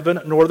angels of heaven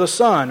nor the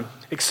Son,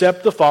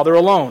 except the Father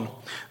alone.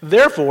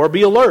 Therefore,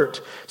 be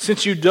alert,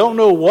 since you don't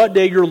know what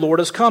day your Lord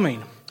is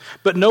coming.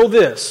 But know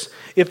this,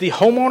 if the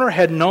homeowner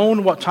had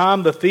known what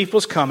time the thief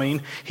was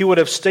coming, he would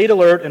have stayed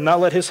alert and not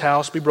let his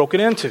house be broken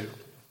into.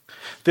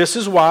 This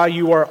is why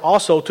you are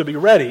also to be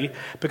ready,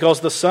 because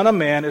the Son of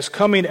Man is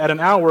coming at an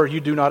hour you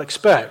do not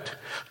expect.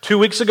 2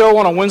 weeks ago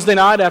on a Wednesday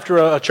night after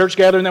a church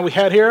gathering that we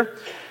had here,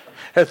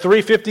 at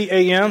 3:50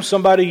 a.m.,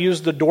 somebody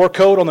used the door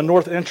code on the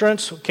north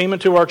entrance, came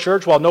into our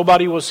church while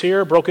nobody was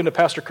here, broke into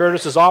Pastor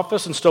Curtis's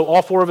office, and stole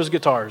all 4 of his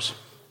guitars.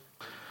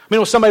 I mean, it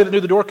was somebody that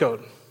knew the door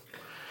code.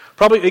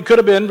 Probably, it could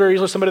have been very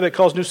easily somebody that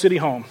calls New City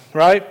home,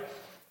 right?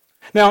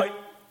 Now,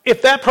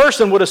 if that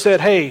person would have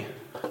said, hey,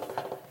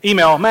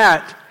 email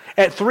Matt,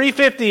 at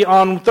 3:50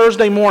 on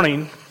Thursday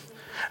morning,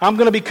 I'm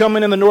going to be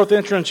coming in the north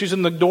entrance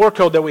using the door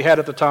code that we had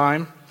at the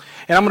time,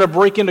 and I'm going to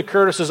break into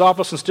Curtis's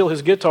office and steal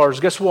his guitars.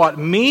 Guess what?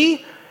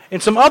 Me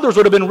and some others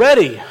would have been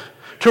ready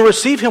to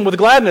receive him with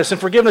gladness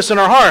and forgiveness in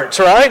our hearts,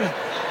 right?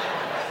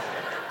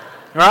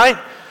 Right?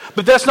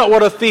 But that's not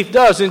what a thief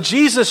does. And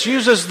Jesus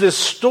uses this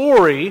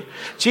story,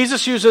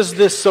 Jesus uses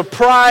this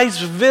surprise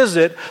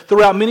visit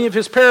throughout many of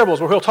his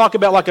parables, where he'll talk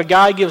about like a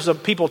guy gives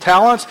people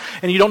talents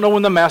and you don't know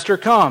when the master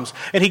comes.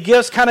 And he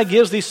kind of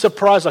gives these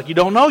surprises, like you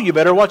don't know, you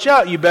better watch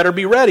out, you better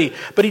be ready.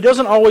 But he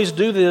doesn't always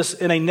do this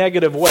in a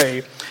negative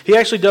way. He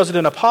actually does it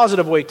in a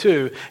positive way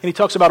too. And he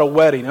talks about a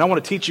wedding. And I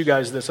want to teach you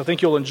guys this. I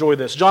think you'll enjoy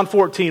this. John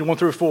 14,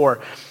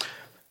 1-4.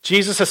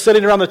 Jesus is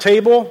sitting around the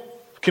table,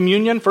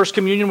 communion, first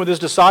communion with his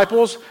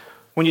disciples.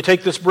 When you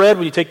take this bread,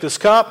 when you take this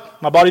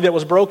cup, my body that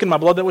was broken, my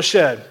blood that was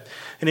shed.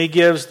 And he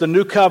gives the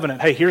new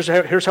covenant. Hey, here's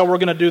how we're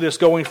going to do this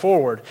going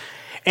forward.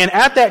 And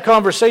at that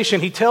conversation,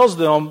 he tells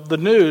them the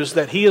news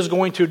that he is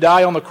going to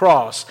die on the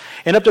cross.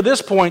 And up to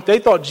this point, they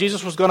thought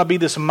Jesus was going to be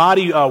this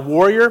mighty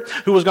warrior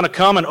who was going to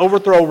come and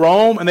overthrow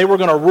Rome, and they were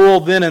going to rule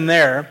then and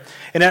there.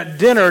 And at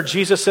dinner,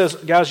 Jesus says,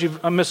 guys,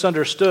 you've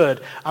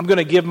misunderstood. I'm going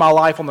to give my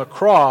life on the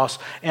cross,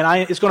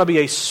 and it's going to be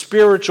a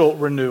spiritual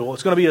renewal.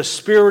 It's going to be a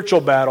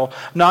spiritual battle,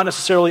 not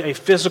necessarily a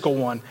physical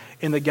one.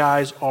 And the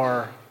guys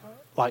are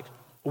like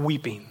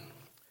weeping.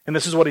 And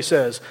this is what he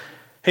says.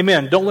 Hey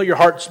men, don't let your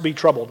hearts be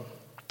troubled.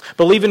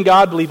 Believe in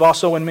God, believe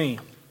also in me.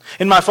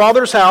 In my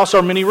Father's house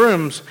are many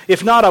rooms.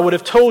 If not, I would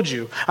have told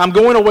you. I'm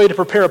going away to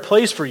prepare a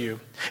place for you.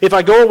 If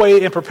I go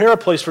away and prepare a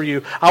place for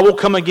you, I will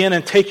come again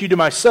and take you to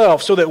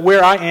myself, so that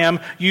where I am,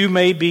 you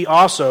may be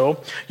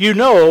also. You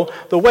know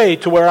the way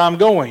to where I'm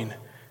going.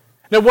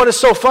 Now, what is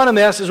so fun in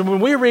this is when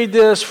we read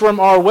this from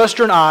our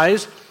Western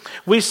eyes,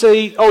 we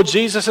see, oh,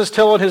 Jesus is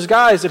telling his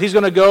guys that he's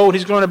going to go and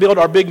he's going to build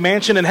our big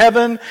mansion in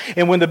heaven.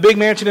 And when the big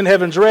mansion in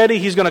heaven's ready,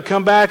 he's going to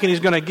come back and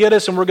he's going to get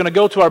us and we're going to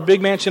go to our big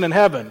mansion in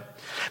heaven.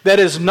 That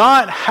is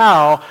not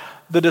how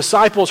the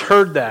disciples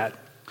heard that.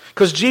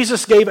 Because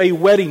Jesus gave a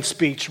wedding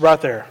speech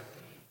right there.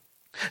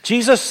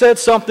 Jesus said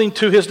something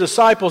to his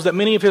disciples that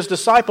many of his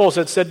disciples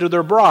had said to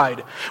their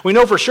bride. We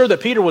know for sure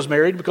that Peter was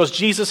married because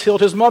Jesus healed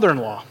his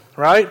mother-in-law,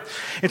 right?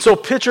 And so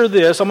picture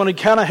this. I'm going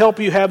to kind of help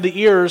you have the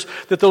ears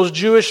that those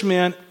Jewish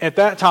men at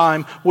that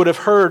time would have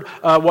heard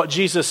what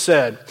Jesus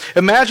said.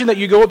 Imagine that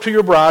you go up to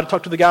your bride,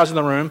 talk to the guys in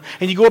the room,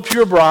 and you go up to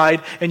your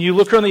bride and you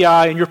look her in the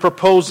eye and you're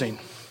proposing.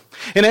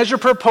 And as you're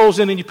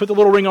proposing and you put the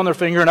little ring on their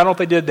finger, and I don't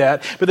know if they did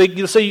that, but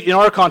they say in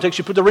our context,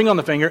 you put the ring on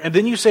the finger, and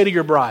then you say to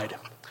your bride,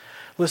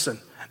 listen,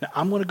 now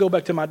I'm going to go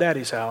back to my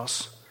daddy's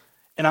house,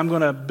 and I'm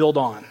going to build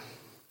on,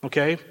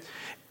 okay?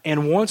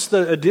 And once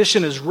the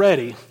addition is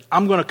ready,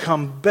 I'm going to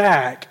come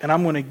back, and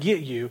I'm going to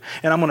get you,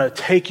 and I'm going to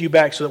take you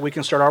back so that we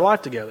can start our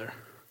life together.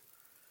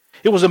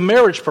 It was a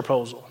marriage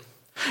proposal.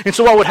 And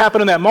so what would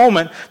happen in that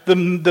moment,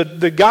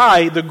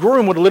 the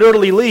groom would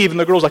literally leave, and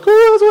the girl's like,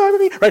 oh, that's what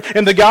happened to me, right?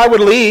 And the guy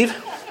would leave.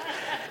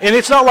 And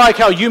it's not like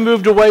how you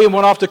moved away and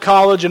went off to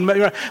college and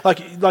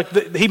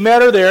he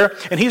met her there,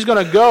 and he's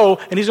going to go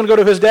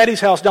to his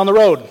daddy's house down the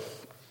road.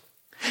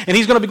 And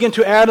he's going to begin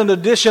to add an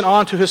addition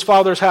onto his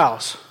father's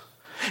house.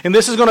 And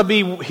this is going to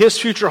be his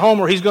future home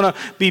where he's going to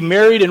be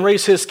married and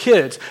raise his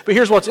kids. But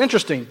here's what's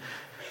interesting.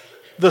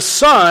 The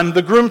son,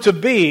 the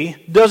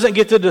groom-to-be, doesn't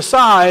get to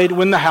decide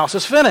when the house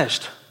is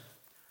finished.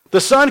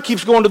 The son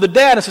keeps going to the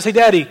dad and says, hey,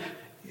 Daddy,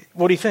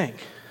 what do you think?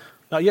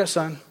 Not yet,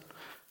 son.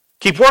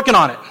 Keep working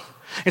on it.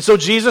 And so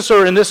Jesus,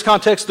 or in this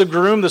context, the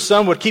groom, the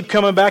son, would keep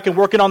coming back and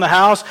working on the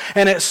house.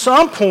 And at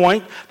some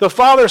point, the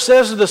father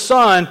says to the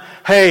son,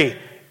 hey,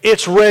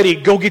 it's ready.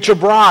 Go get your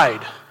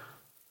bride.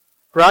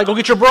 Right? Go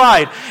get your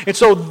bride. And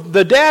so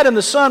the dad and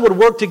the son would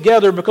work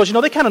together because,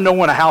 they kind of know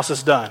when a house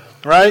is done.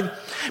 Right?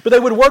 But they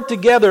would work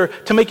together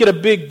to make it a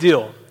big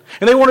deal.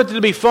 And they wanted it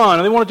to be fun,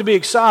 and they wanted it to be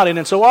exciting.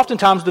 And so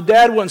oftentimes the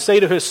dad wouldn't say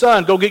to his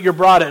son, go get your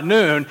bride at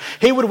noon.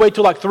 He would wait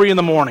till like 3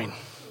 a.m.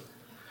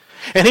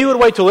 And he would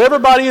wait till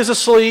everybody is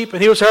asleep,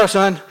 and he would say,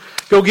 son,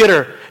 go get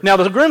her. Now,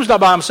 the groom's not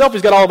by himself.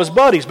 He's got all of his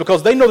buddies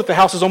because they know that the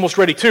house is almost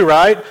ready too,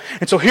 right?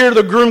 And so here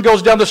the groom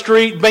goes down the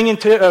street, banging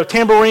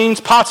tambourines,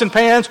 pots and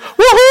pans.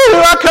 Woohoo,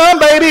 here I come,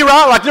 baby,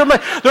 right?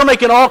 Like they're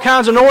making all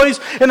kinds of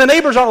noise. And the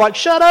neighbors aren't like,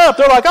 shut up.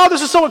 They're like, oh,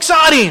 this is so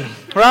exciting,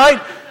 right?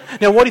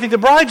 Now, what do you think the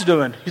bride's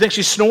doing? You think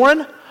she's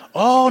snoring?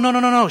 Oh,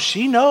 no.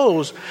 She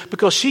knows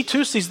because she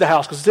too sees the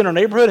house because it's in her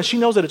neighborhood and she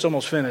knows that it's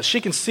almost finished.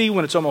 She can see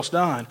when it's almost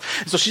done.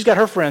 And so she's got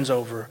her friends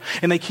over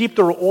and they keep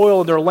their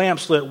oil and their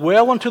lamps lit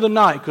well into the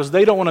night because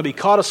they don't want to be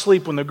caught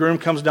asleep when the groom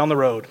comes down the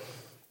road.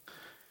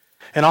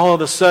 And all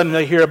of a sudden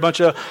they hear a bunch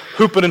of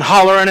hooping and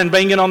hollering and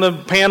banging on the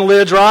pan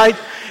lids, right?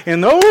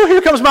 And oh,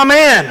 here comes my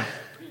man.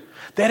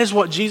 That is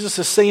what Jesus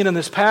is saying in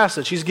this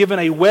passage. He's given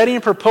a wedding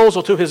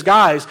proposal to his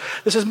guys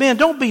that says, man,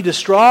 don't be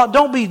distraught,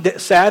 don't be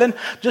saddened.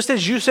 Just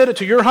as you said it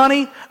to your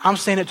honey, I'm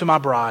saying it to my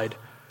bride.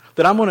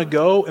 That I'm going to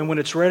go, and when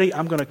it's ready,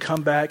 I'm going to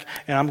come back,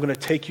 and I'm going to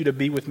take you to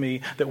be with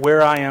me, that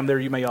where I am, there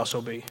you may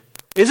also be.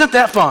 Isn't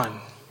that fun?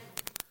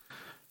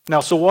 Now,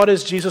 so what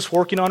is Jesus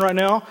working on right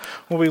now?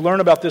 Well, we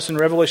learn about this in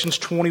Revelations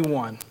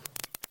 21.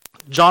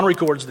 John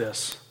records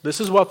this. This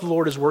is what the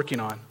Lord is working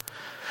on.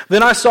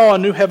 Then I saw a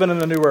new heaven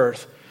and a new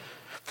earth.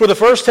 For the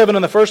first heaven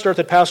and the first earth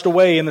had passed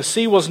away, and the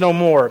sea was no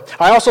more.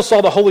 I also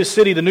saw the holy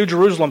city, the new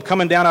Jerusalem,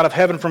 coming down out of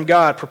heaven from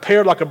God,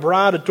 prepared like a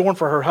bride adorned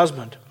for her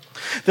husband.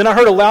 Then I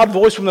heard a loud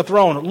voice from the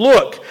throne,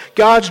 look,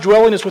 God's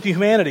dwelling is with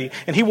humanity,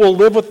 and he will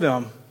live with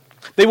them.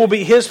 They will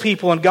be his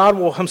people, and God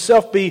will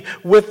himself be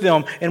with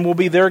them and will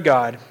be their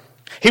God.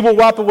 He will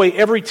wipe away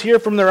every tear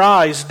from their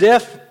eyes.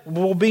 Death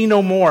will be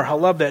no more. I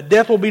love that.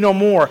 Death will be no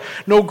more.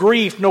 No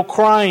grief, no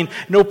crying,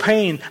 no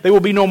pain. They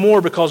will be no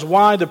more because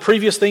why? The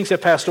previous things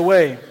have passed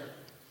away.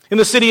 In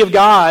the city of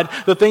God,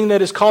 the thing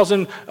that is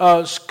causing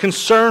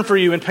concern for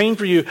you and pain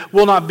for you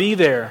will not be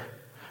there.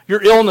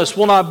 Your illness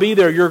will not be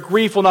there. Your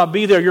grief will not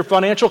be there. Your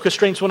financial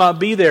constraints will not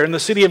be there. In the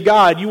city of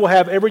God, you will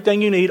have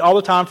everything you need all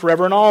the time,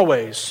 forever and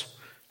always.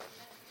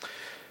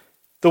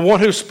 The one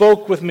who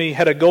spoke with me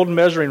had a golden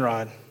measuring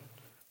rod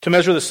to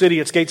measure the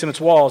city, its gates, and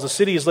its walls. The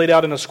city is laid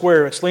out in a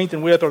square. Its length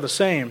and width are the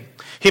same.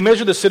 He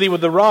measured the city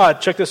with the rod,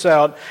 check this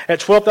out,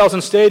 at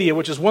 12,000 stadia,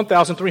 which is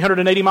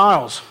 1,380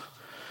 miles.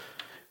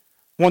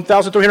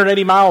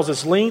 1,380 miles,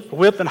 its length,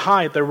 width, and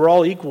height, they were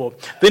all equal.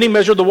 Then he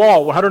measured the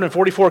wall,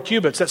 144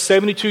 cubits, that's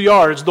 72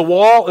 yards. The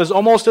wall is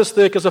almost as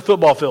thick as a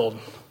football field.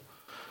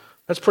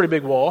 That's a pretty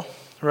big wall,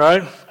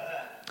 right?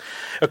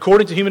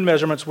 According to human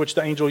measurements which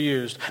the angel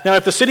used. Now,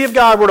 if the city of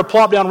God were to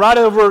plop down right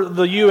over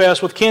the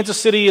U.S. with Kansas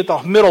City at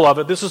the middle of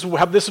it, this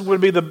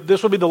would be the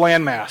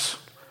landmass.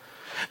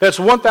 That's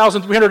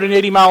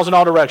 1,380 miles in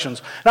all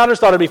directions. Now, I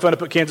just thought it'd be fun to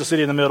put Kansas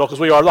City in the middle because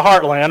we are the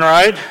heartland,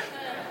 right?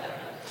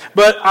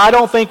 But I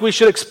don't think we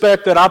should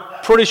expect that. I'm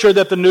pretty sure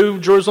that the new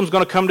Jerusalem's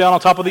going to come down on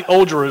top of the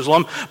old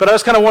Jerusalem. But I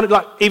just kind of wanted,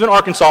 even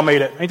Arkansas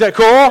made it. Ain't that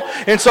cool?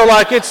 And so,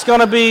 it's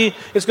going to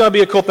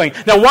be a cool thing.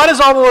 Now, why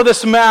does all of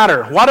this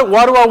matter? Why do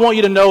I want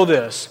you to know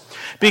this?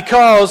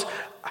 Because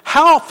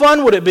how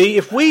fun would it be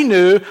if we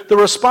knew the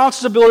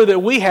responsibility that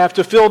we have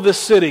to fill this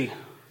city?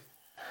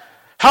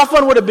 How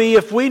fun would it be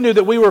if we knew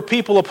that we were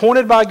people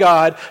appointed by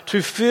God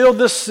to fill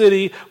this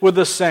city with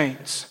the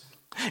saints?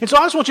 And so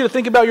I just want you to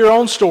think about your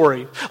own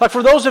story.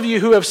 For those of you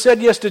who have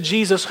said yes to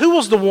Jesus, who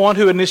was the one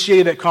who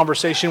initiated that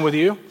conversation with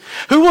you?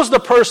 Who was the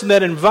person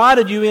that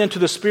invited you into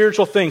the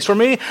spiritual things? For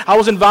me, I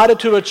was invited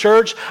to a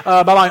church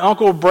by my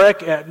Uncle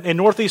Breck in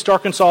Northeast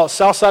Arkansas at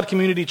Southside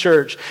Community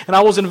Church. And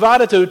I was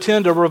invited to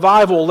attend a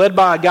revival led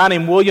by a guy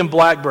named William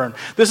Blackburn.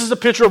 This is a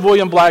picture of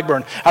William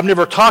Blackburn. I've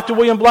never talked to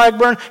William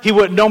Blackburn. He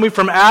wouldn't know me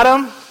from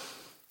Adam,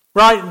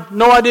 right?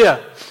 No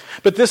idea.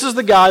 But this is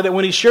the guy that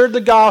when he shared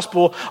the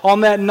gospel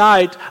on that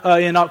night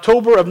in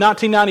October of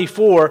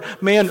 1994,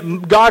 man,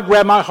 God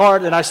grabbed my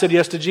heart and I said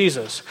yes to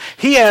Jesus.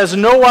 He has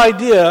no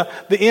idea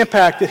the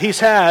impact that he's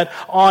had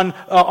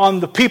on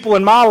the people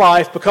in my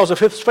life because of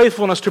his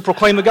faithfulness to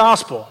proclaim the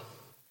gospel.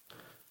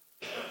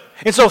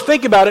 And so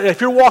think about it. If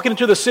you're walking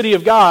into the city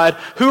of God,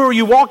 who are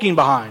you walking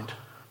behind?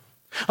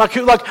 I'm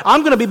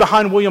going to be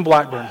behind William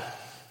Blackburn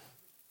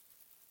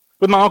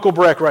with my Uncle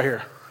Breck right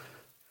here.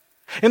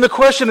 And the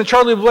question, and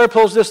Charlie Blair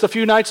posed this a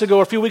few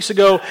weeks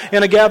ago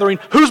in a gathering,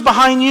 who's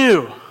behind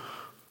you?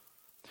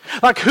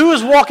 Who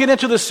is walking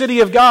into the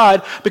city of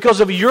God because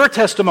of your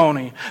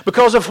testimony,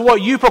 because of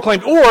what you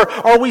proclaimed? Or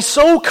are we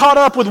so caught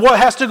up with what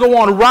has to go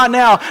on right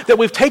now that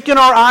we've taken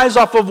our eyes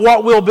off of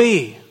what will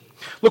be?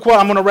 Look what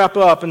I'm going to wrap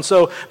up. And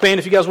so, band,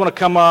 if you guys want to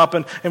come up,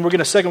 and we're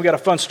going to we've got a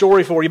fun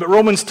story for you. But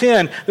Romans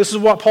 10, this is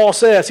what Paul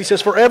says. He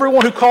says, for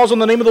everyone who calls on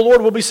the name of the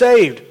Lord will be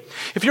saved.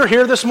 If you're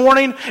here this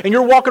morning and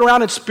you're walking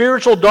around in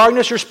spiritual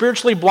darkness, you're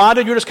spiritually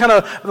blinded, you're just kind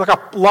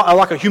of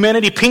like a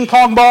humanity ping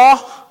pong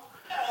ball,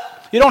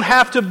 you don't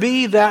have to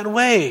be that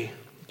way.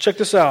 Check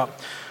this out.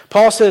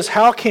 Paul says,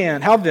 how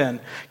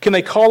then can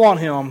they call on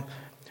him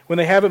when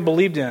they haven't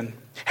believed in?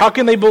 How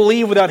can they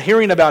believe without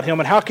hearing about him?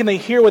 And how can they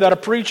hear without a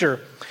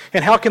preacher?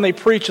 And how can they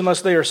preach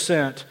unless they are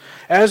sent?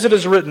 As it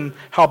is written,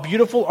 how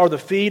beautiful are the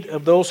feet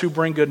of those who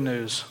bring good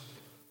news.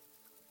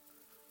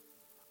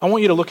 I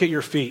want you to look at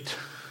your feet.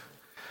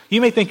 You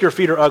may think your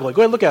feet are ugly.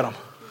 Go ahead, look at them.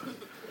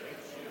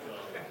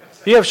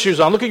 You have shoes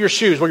on. Look at your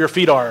shoes where your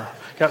feet are.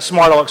 Got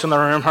smart alecks in the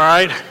room, all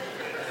right?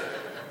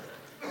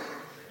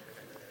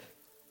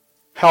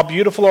 How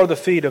beautiful are the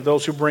feet of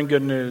those who bring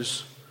good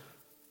news.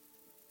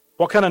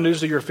 What kind of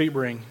news do your feet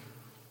bring?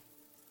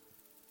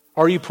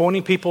 Are you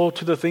pointing people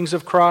to the things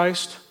of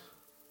Christ?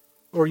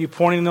 Or are you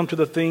pointing them to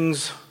the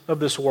things of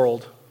this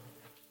world?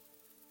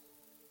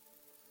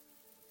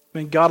 I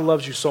mean, God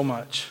loves you so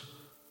much.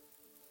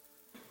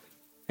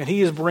 And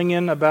He is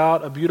bringing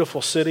about a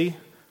beautiful city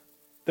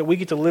that we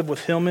get to live with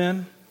Him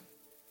in.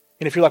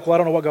 And if you're like, well, I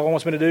don't know what God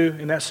wants me to do,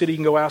 in that city you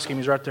can go ask Him.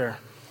 He's right there.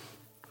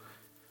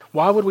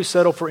 Why would we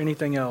settle for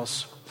anything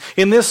else?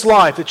 In this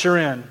life that you're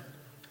in,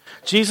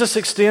 Jesus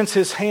extends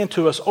His hand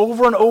to us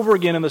over and over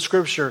again in the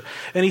Scripture.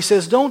 And He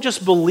says, don't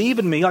just believe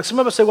in me. Like some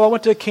of us say, well, I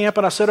went to a camp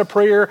and I said a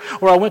prayer,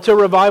 or I went to a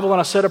revival and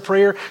I said a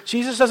prayer.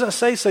 Jesus doesn't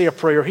say a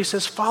prayer. He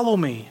says, follow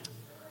me.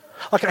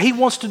 Like He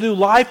wants to do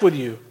life with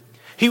you.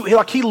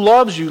 He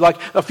loves you. Like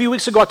a few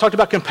weeks ago, I talked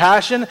about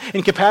compassion.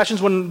 And compassion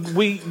is when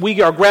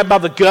we are grabbed by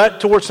the gut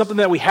towards something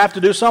that we have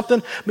to do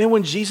something. Man,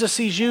 when Jesus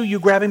sees you, you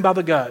grab Him by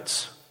the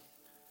guts.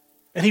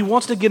 And He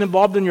wants to get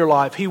involved in your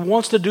life. He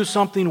wants to do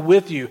something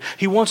with you.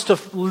 He wants to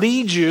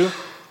lead you,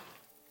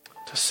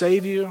 to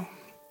save you,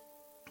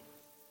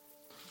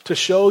 to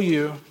show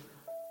you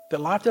that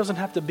life doesn't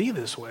have to be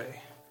this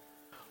way.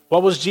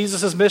 What was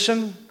Jesus'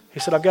 mission? He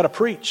said, I've got to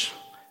preach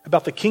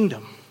about the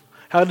kingdom.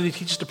 How did He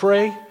teach us to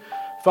pray?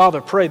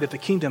 Father, pray that the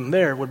kingdom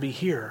there would be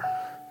here.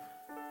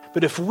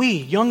 But if we,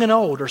 young and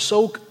old, are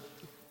so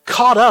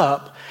caught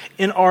up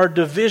in our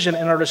division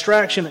and our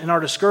distraction and our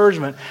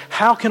discouragement,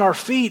 how can our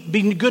feet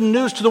be good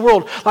news to the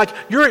world? Like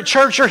you're at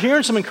church, you're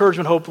hearing some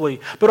encouragement,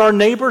 hopefully. But our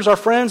neighbors, our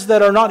friends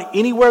that are not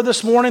anywhere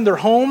this morning, they're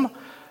home,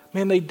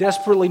 man, they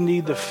desperately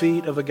need the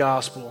feet of the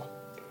gospel.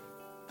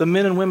 The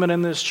men and women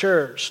in this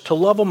church, to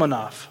love them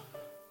enough.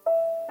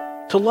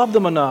 To love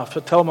them enough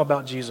to tell them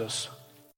about Jesus.